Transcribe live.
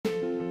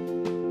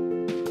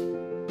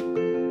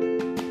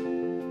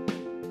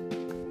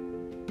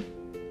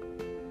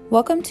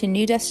Welcome to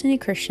New Destiny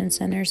Christian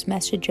Center's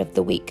Message of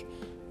the Week.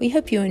 We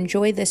hope you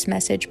enjoy this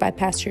message by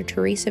Pastor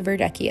Teresa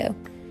Verdecchio.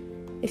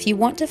 If you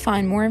want to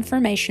find more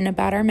information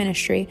about our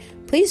ministry,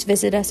 please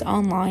visit us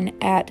online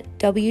at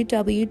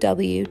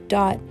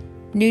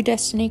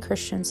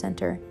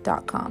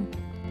www.newdestinychristiancenter.com.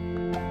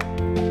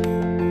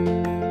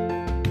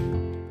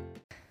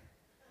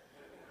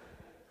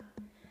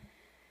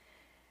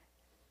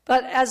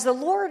 But as the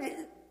Lord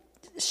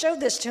showed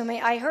this to me,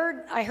 I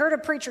heard a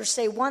preacher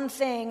say one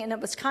thing, and it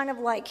was kind of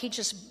like he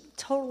just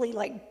totally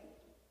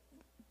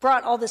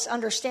brought all this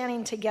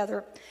understanding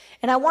together.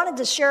 And I wanted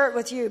to share it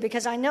with you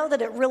because I know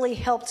that it really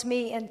helped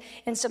me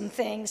in some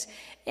things.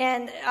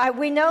 And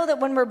we know that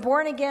when we're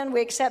born again,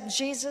 we accept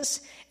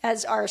Jesus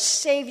as our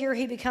Savior.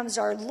 He becomes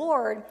our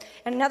Lord.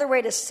 And another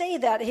way to say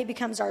that, He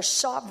becomes our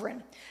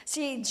sovereign.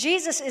 See,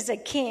 Jesus is a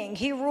king.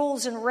 He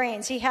rules and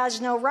reigns. He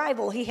has no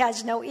rival. He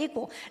has no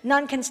equal.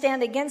 None can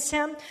stand against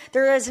Him.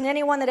 There isn't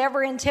anyone that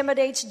ever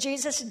intimidates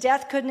Jesus.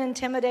 Death couldn't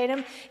intimidate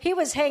Him. He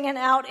was hanging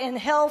out in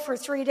hell for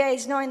 3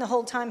 days, knowing the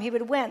whole time He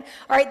would win.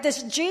 All right,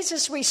 this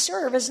Jesus we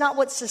serve is not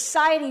what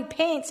society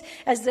paints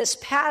as this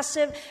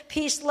passive,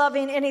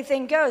 peace-loving,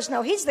 anything goes.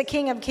 No, He's the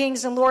King of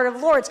Kings and Lord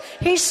of Lords.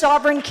 He's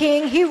sovereign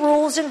King. He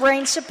rules and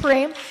reigns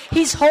supreme.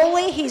 He's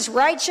holy. He's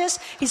righteous.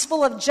 He's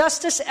full of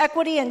justice,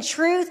 equity, and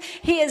truth.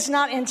 He is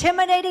not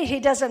intimidated. He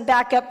doesn't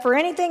back up for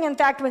anything. In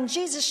fact, when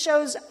Jesus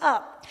shows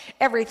up,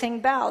 everything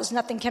bows.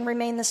 Nothing can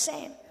remain the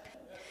same.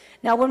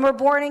 Now, when we're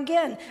born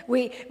again,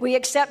 we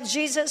accept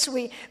Jesus.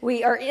 We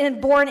are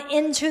born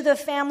into the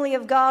family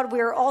of God. We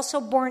are also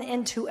born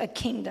into a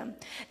kingdom.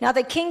 Now,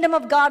 the kingdom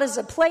of God is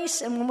a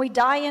place, and when we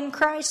die in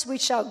Christ, we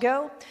shall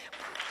go.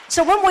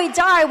 So when we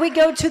die, we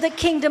go to the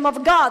kingdom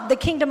of God. The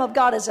kingdom of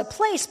God is a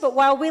place, but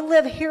while we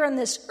live here on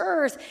this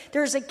earth,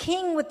 there's a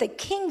king with the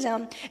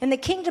kingdom, and the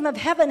kingdom of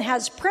heaven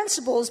has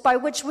principles by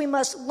which we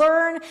must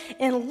learn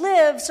and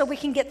live so we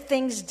can get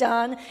things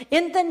done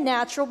in the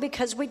natural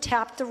because we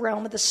tap the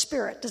realm of the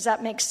spirit. Does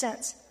that make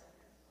sense?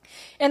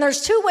 And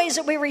there's two ways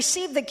that we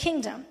receive the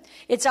kingdom.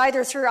 It's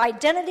either through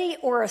identity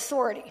or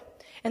authority.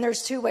 And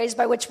there's two ways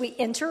by which we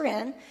enter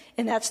in,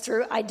 and that's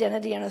through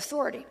identity and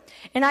authority.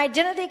 And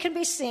identity can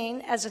be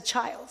seen as a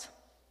child.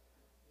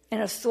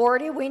 In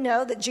authority, we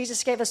know that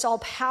Jesus gave us all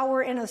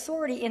power and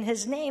authority in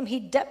His name. He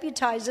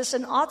deputized us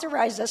and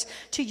authorized us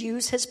to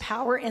use His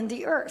power in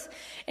the earth.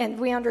 And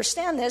we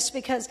understand this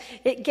because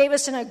it gave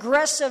us an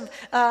aggressive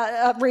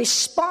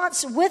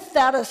response with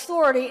that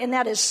authority, and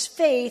that is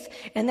faith,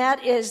 and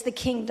that is the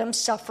kingdom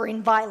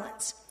suffering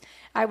violence.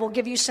 I will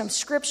give you some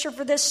scripture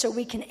for this so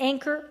we can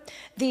anchor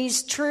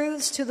these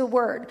truths to the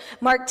Word.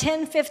 Mark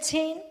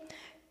 10:15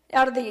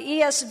 out of the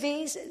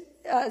ESV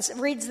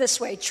reads this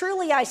way: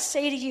 "Truly I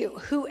say to you,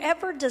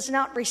 whoever does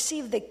not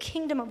receive the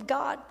kingdom of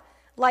God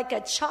like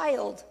a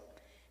child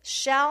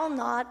shall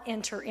not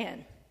enter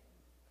in."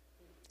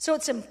 So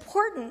it's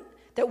important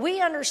that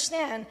we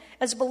understand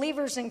as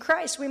believers in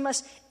Christ, we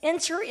must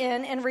enter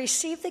in and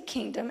receive the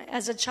kingdom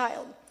as a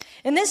child.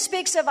 And this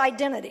speaks of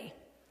identity.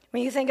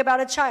 When you think about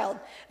a child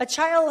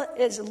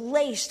is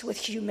laced with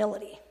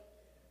humility.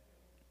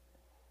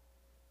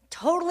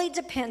 Totally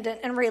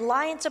dependent and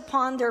reliant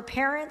upon their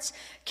parents,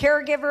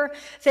 caregiver.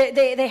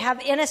 They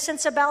have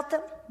innocence about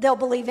them. They'll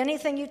believe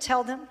anything you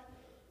tell them.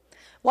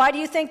 Why do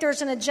you think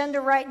there's an agenda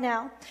right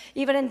now?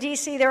 Even in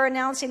D.C., they're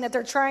announcing that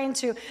they're trying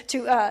to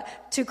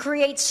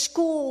create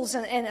schools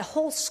and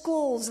whole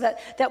schools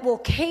that will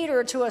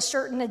cater to a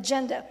certain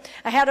agenda.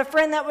 I had a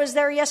friend that was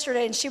there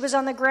yesterday, and she was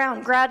on the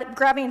ground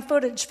grabbing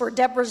footage for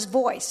Deborah's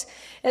Voice.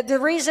 The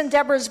reason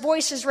Deborah's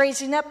Voice is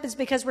raising up is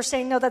because we're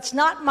saying, no, that's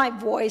not my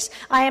voice.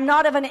 I am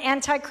not of an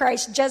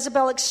antichrist,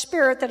 Jezebelic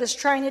spirit that is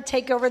trying to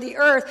take over the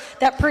earth,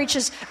 that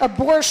preaches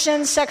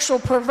abortion, sexual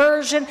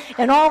perversion,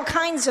 and all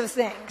kinds of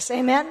things.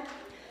 Amen?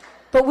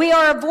 But we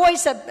are a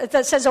voice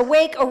that says,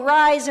 awake,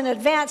 arise, and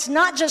advance,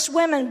 not just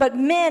women, but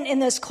men in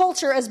this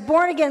culture as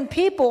born-again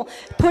people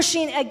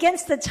pushing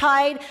against the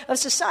tide of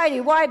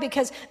society. Why?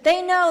 Because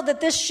they know that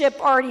this ship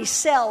already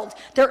sailed.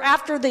 They're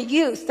after the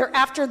youth. They're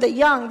after the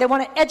young. They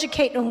want to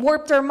educate and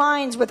warp their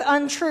minds with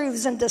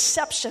untruths and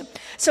deception.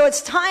 So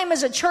it's time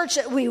as a church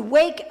that we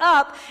wake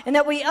up and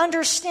that we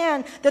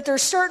understand that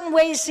there's certain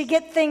ways to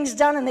get things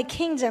done in the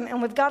kingdom,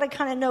 and we've got to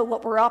kind of know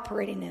what we're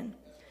operating in.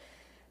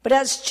 But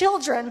as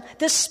children,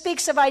 this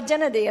speaks of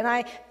identity. And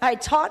I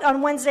taught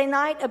on Wednesday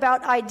night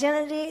about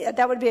identity.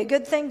 That would be a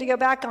good thing to go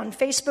back on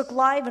Facebook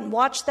Live and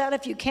watch that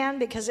if you can,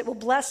 because it will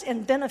bless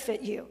and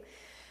benefit you.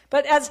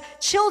 But as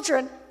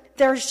children,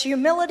 there's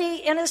humility,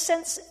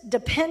 innocence,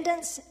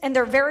 dependence, and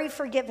they're very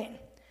forgiving.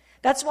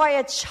 That's why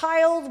a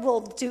child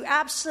will do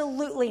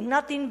absolutely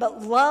nothing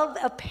but love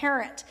a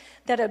parent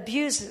that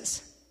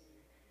abuses.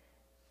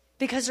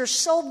 Because they're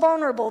so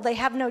vulnerable, they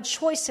have no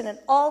choice in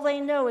it. All they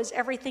know is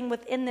everything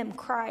within them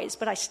cries,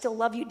 but I still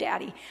love you,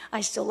 Daddy. I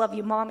still love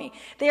you, Mommy.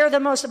 They are the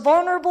most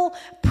vulnerable,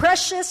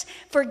 precious,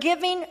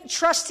 forgiving,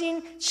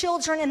 trusting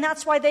children, and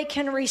that's why they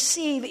can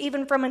receive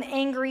even from an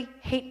angry,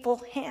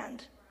 hateful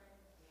hand.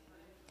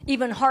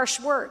 Even harsh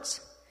words.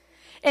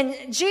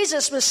 And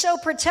Jesus was so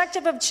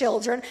protective of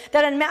children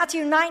that in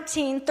Matthew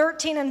 19,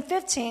 13, and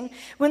 15,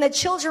 when the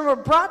children were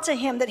brought to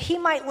him that he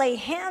might lay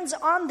hands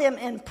on them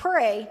and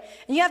pray.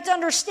 And you have to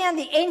understand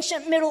the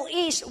ancient Middle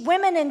East,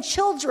 women and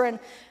children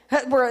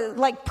were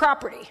like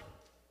property.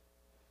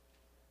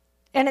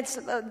 And it's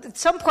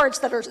some parts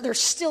that they're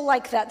still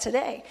like that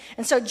today.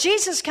 And so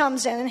Jesus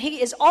comes in, and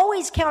he is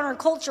always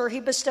counterculture. He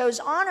bestows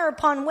honor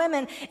upon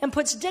women and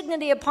puts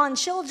dignity upon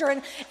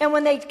children. And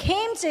when they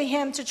came to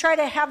him to try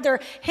to have their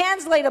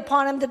hands laid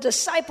upon him, the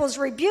disciples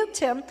rebuked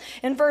him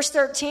in verse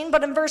 13.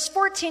 But in verse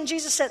 14,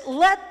 Jesus said,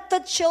 "Let the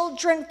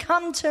children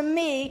come to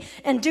me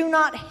and do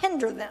not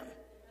hinder them."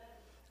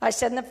 I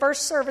said in the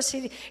first service,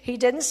 he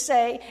didn't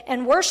say,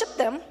 "and worship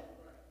them."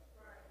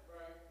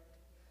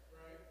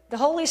 The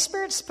Holy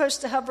Spirit's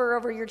supposed to hover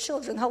over your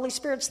children. The Holy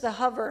Spirit's the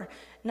hover,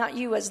 not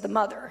you as the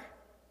mother.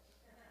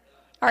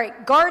 All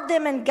right, guard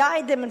them and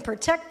guide them and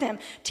protect them.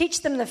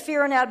 Teach them the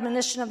fear and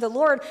admonition of the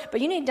Lord.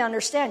 But you need to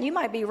understand, you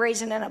might be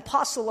raising an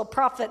apostle, a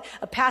prophet,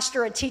 a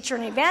pastor, a teacher,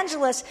 an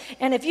evangelist.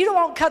 And if you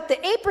don't cut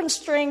the apron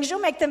strings, you'll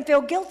make them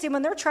feel guilty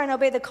when they're trying to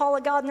obey the call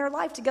of God in their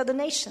life to go to the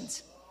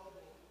nations.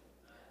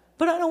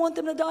 But I don't want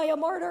them to die a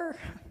martyr.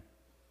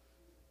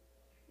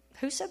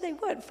 Who said they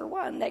would, for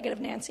one? Negative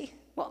Nancy.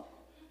 Well,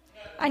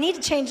 I need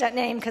to change that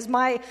name because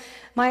my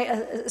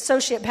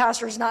associate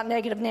pastor is not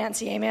Negative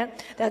Nancy, amen?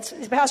 That's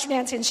Pastor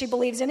Nancy, and she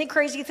believes any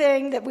crazy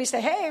thing that we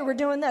say, hey, we're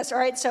doing this, all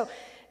right? So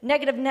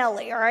Negative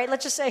Nelly, all right?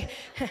 Let's just say.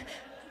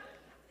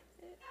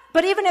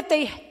 But even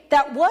if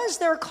that was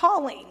their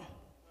calling,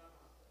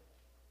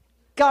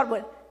 God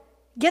would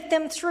get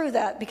them through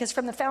that because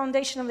from the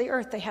foundation of the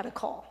earth, they had a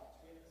call.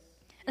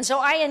 And so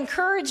I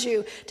encourage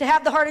you to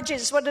have the heart of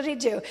Jesus. What did he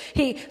do?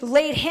 He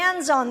laid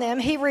hands on them.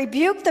 He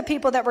rebuked the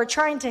people that were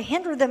trying to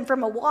hinder them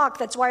from a walk.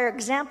 That's why our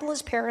example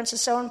as parents is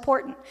so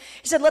important.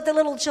 He said, "Let the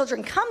little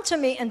children come to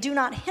me and do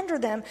not hinder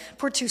them,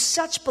 for to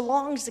such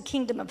belongs the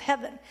kingdom of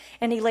heaven."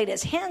 And he laid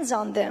his hands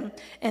on them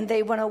and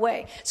they went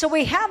away. So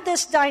we have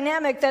this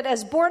dynamic that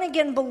as born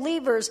again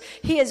believers,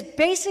 he is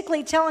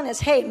basically telling us,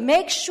 hey,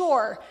 make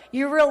sure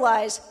you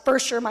realize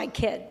first you're my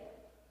kid.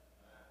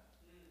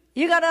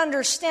 You got to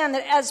understand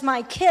that as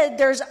my kid,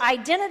 there's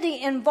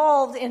identity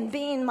involved in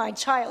being my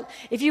child.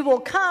 If you will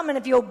come and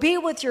if you'll be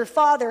with your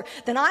father,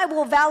 then I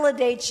will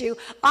validate you.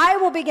 I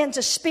will begin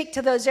to speak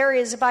to those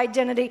areas of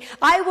identity.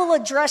 I will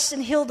address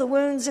and heal the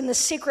wounds in the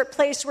secret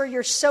place where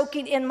you're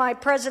soaking in my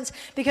presence,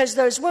 because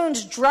those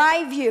wounds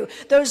drive you.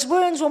 Those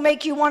wounds will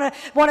make you want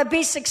to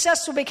be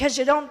successful because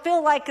you don't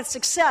feel like a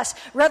success.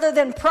 Rather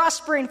than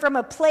prospering from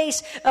a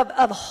place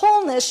of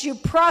wholeness, you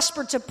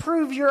prosper to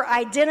prove your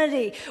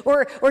identity,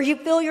 or you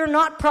feel you're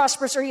not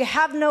prosperous, or you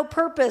have no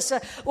purpose,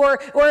 or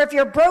if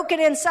you're broken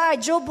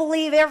inside, you'll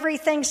believe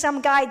everything some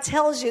guy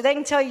tells you. They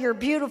can tell you you're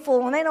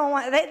beautiful, and they're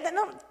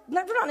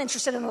not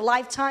interested in a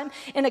lifetime,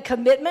 in a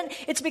commitment.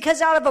 It's because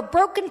out of a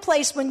broken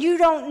place, when you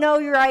don't know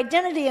your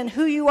identity and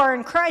who you are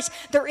in Christ,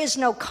 there is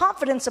no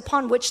confidence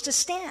upon which to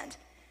stand.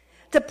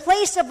 The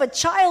place of a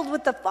child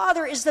with the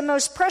Father is the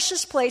most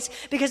precious place,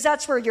 because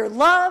that's where you're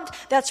loved,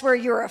 that's where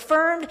you're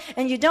affirmed,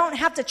 and you don't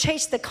have to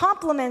chase the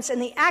compliments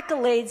and the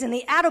accolades and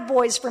the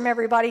attaboys from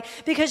everybody,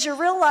 because you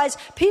realize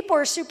people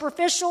are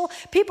superficial.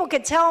 People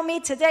could tell me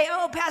today,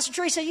 oh, Pastor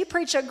Teresa, you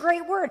preach a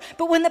great word.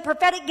 But when the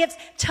prophetic gift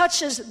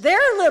touches their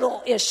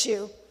little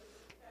issue,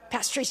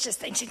 Pastor Teresa just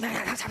thinks,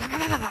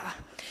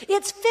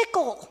 it's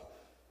fickle.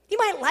 You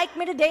might like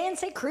me today and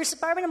say,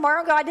 crucify me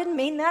tomorrow. God, I didn't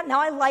mean that.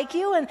 Now I like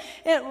you. And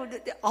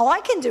all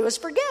I can do is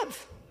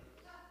forgive.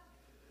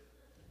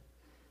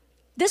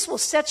 This will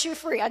set you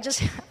free.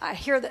 I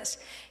hear this.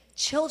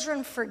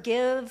 Children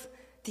forgive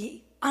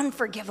the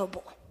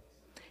unforgivable.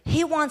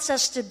 He wants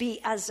us to be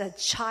as a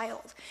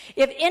child.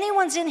 If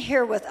anyone's in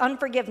here with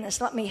unforgiveness,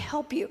 let me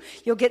help you.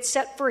 You'll get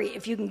set free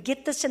if you can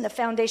get this in the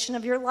foundation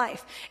of your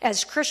life.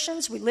 As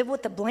Christians, we live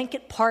with a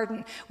blanket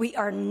pardon. We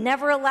are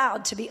never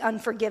allowed to be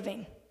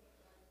unforgiving.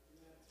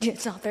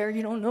 It's not fair.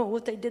 You don't know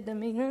what they did to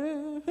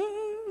me.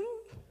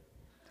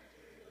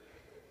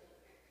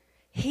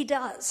 He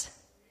does.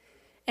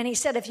 And he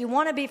said, if you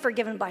want to be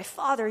forgiven by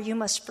Father, you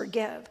must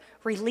forgive.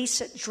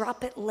 Release it,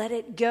 drop it, let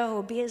it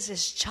go. Be as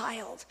his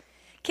child.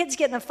 Kids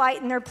get in a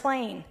fight and they're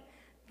playing.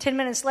 10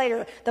 minutes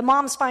later, the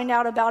moms find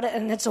out about it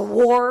and it's a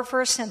war for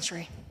a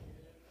century.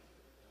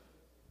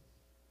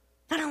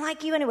 I don't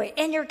like you anyway.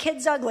 And your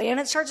kid's ugly. And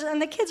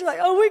the kids are like,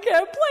 oh, we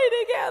can't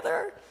play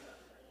together.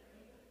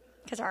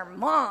 Because our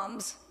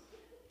moms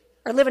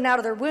are living out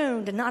of their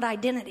wound and not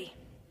identity.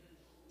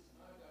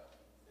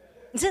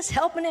 Is this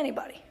helping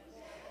anybody?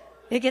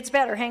 It gets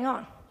better. Hang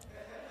on.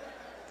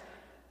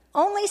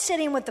 Only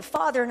sitting with the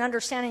Father and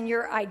understanding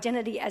your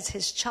identity as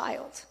his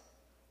child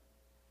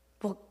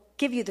will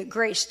give you the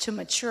grace to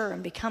mature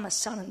and become a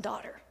son and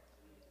daughter.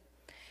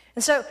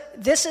 And so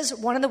this is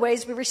one of the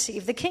ways we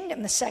receive the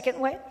kingdom. The second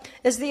way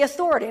is the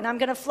authority. And I'm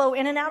going to flow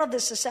in and out of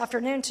this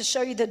afternoon to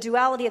show you the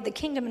duality of the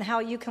kingdom and how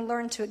you can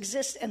learn to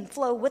exist and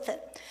flow with it.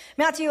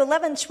 Matthew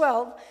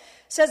 11:12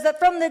 says that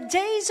from the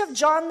days of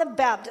John the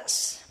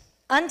Baptist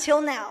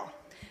until now,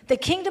 The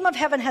kingdom of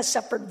heaven has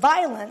suffered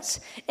violence,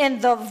 and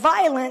the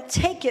violent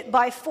take it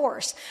by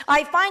force.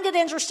 I find it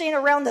interesting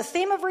around the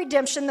theme of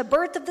redemption, the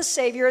birth of the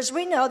Savior. As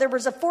we know, there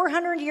was a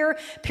 400-year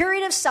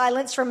period of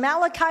silence from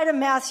Malachi to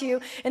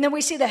Matthew, and then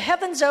we see the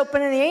heavens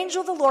open, and the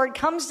angel of the Lord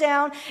comes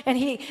down, and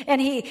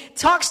he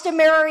talks to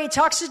Mary, he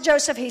talks to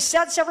Joseph, he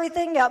sets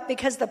everything up,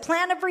 because the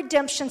plan of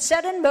redemption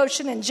set in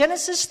motion in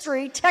Genesis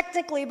 3,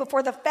 technically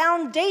before the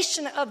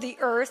foundation of the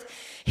earth.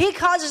 He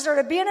causes there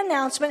to be an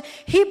announcement.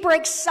 He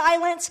breaks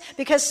silence,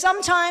 because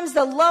sometimes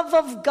the love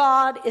of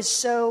God is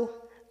so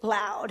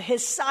loud.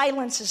 His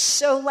silence is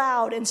so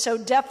loud and so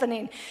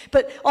deafening.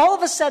 But all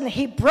of a sudden,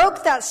 he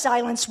broke that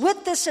silence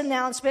with this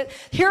announcement.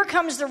 Here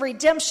comes the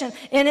redemption,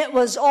 and it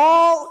was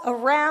all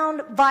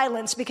around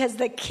violence, because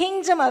the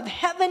kingdom of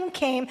heaven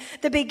came.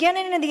 The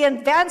beginning and the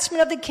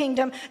advancement of the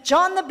kingdom,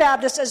 John the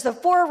Baptist, as the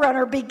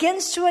forerunner,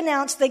 begins to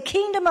announce the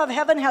kingdom of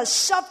heaven has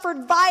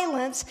suffered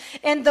violence,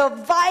 and the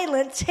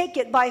violent take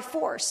it by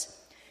force.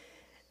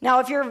 Now,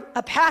 if you're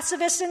a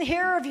pacifist in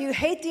here, if you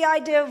hate the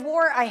idea of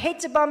war, I hate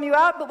to bum you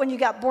out, but when you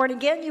got born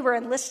again, you were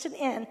enlisted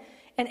in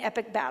an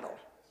epic battle.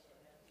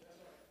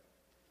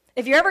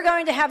 If you're ever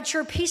going to have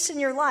true peace in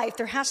your life,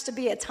 there has to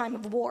be a time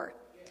of war.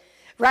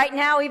 Right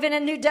now, even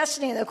in New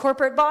Destiny, the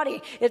corporate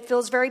body, it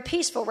feels very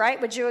peaceful, right?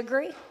 Would you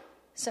agree?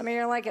 Some of you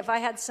are like, if I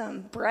had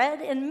some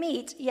bread and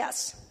meat,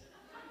 yes.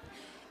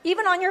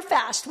 Even on your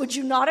fast, would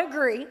you not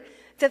agree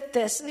that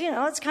this,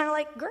 it's kind of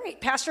like, great.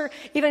 Pastor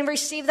even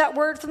received that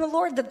word from the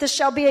Lord that this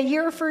shall be a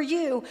year for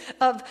you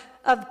of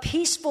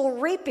peaceful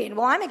reaping.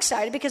 Well, I'm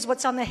excited because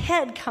what's on the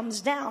head comes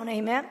down.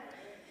 Amen.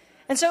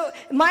 And so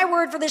my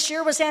word for this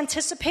year was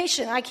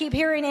anticipation. I keep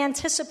hearing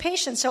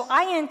anticipation. So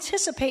I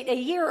anticipate a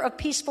year of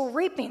peaceful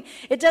reaping.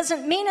 It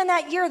doesn't mean in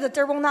that year that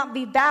there will not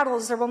be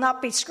battles, there will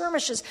not be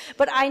skirmishes,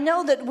 but I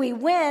know that we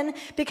win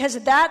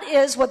because that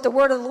is what the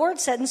word of the Lord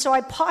said. And so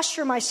I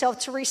posture myself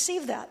to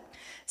receive that.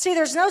 See,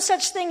 there's no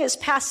such thing as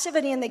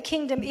passivity in the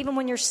kingdom, even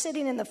when you're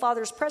sitting in the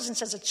Father's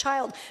presence as a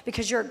child,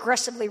 because you're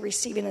aggressively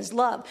receiving his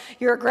love.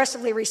 You're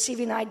aggressively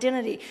receiving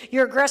identity.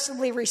 You're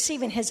aggressively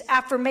receiving his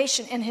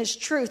affirmation and his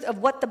truth of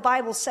what the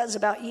Bible says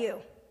about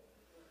you.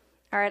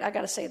 All right, I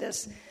got to say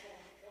this.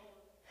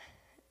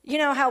 You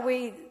know how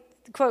we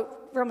quote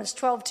Romans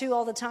 12:2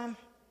 all the time?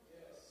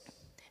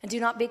 And do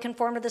not be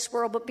conformed to this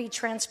world, but be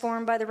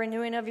transformed by the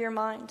renewing of your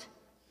mind.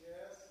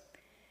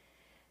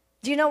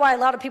 Do you know why a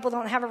lot of people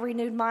don't have a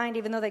renewed mind,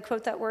 even though they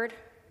quote that word?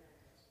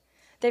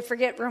 They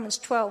forget Romans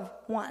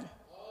 12:1.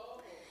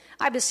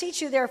 I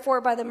beseech you,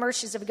 therefore, by the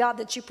mercies of God,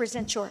 that you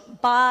present your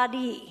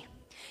body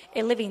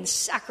a living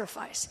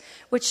sacrifice,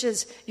 which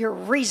is your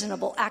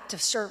reasonable act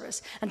of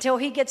service. Until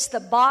he gets the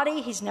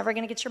body, he's never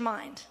going to get your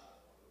mind.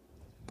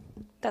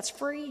 That's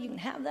free. You can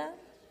have that.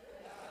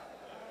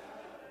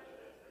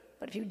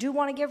 But if you do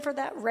want to give for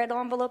that red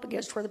envelope, it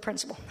goes toward the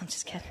principal. I'm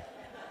just kidding.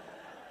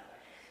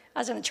 I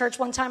was in a church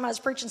one time, I was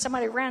preaching,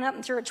 somebody ran up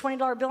and threw a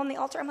 $20 bill on the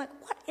altar. I'm like,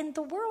 what in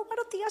the world? Why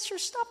don't the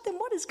ushers stop them?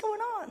 What is going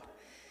on?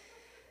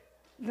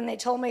 Then they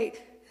told me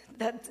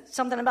that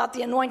something about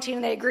the anointing,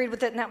 and they agreed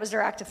with it, and that was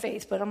their act of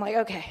faith. But I'm like,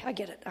 okay, I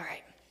get it. All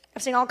right.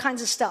 I've seen all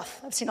kinds of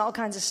stuff.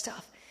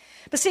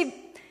 But see,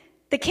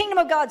 the kingdom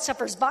of God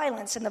suffers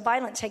violence, and the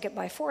violent take it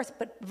by force,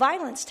 but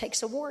violence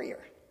takes a warrior.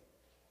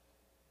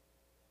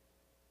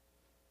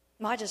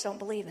 Well, I just don't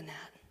believe in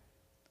that.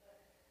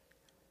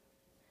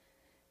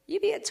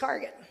 You be at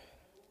Target.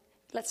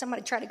 Let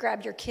somebody try to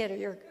grab your kid or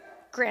your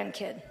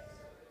grandkid.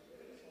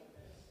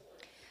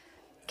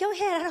 Go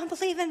ahead, I don't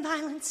believe in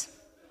violence.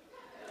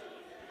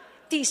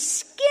 The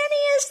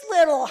skinniest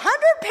little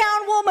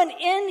 100-pound woman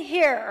in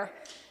here,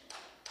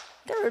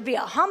 there would be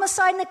a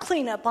homicide and a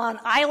cleanup on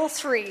aisle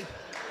 3.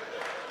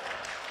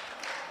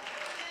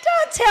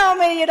 Don't tell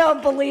me you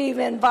don't believe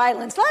in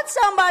violence. Let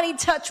somebody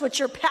touch what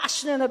you're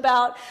passionate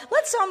about.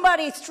 Let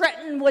somebody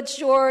threaten what's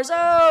yours.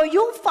 Oh,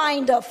 you'll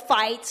find a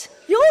fight.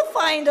 You'll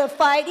find a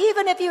fight.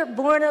 Even if you're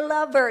born a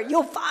lover,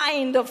 you'll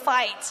find a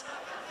fight.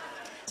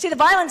 See, the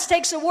violence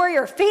takes a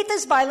warrior. Faith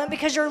is violent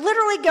because you're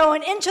literally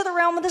going into the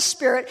realm of the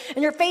spirit,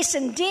 and you're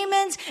facing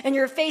demons, and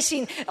you're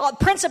facing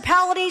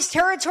principalities,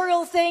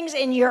 territorial things,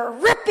 and you're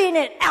ripping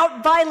it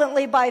out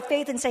violently by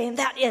faith and saying,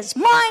 that is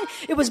mine.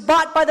 It was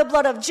bought by the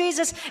blood of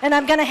Jesus, and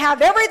I'm going to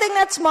have everything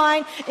that's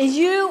mine, and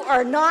you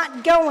are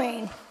not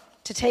going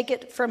to take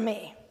it from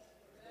me.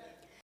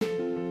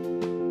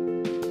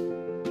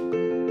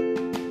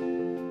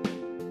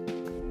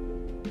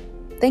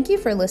 Thank you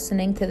for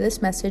listening to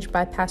this message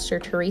by Pastor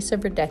Teresa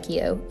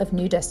Verdecchio of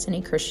New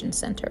Destiny Christian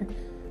Center.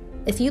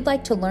 If you'd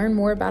like to learn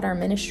more about our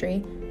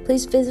ministry,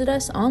 please visit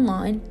us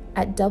online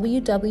at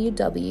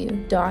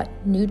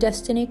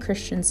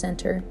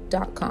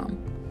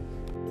www.newdestinychristiancenter.com.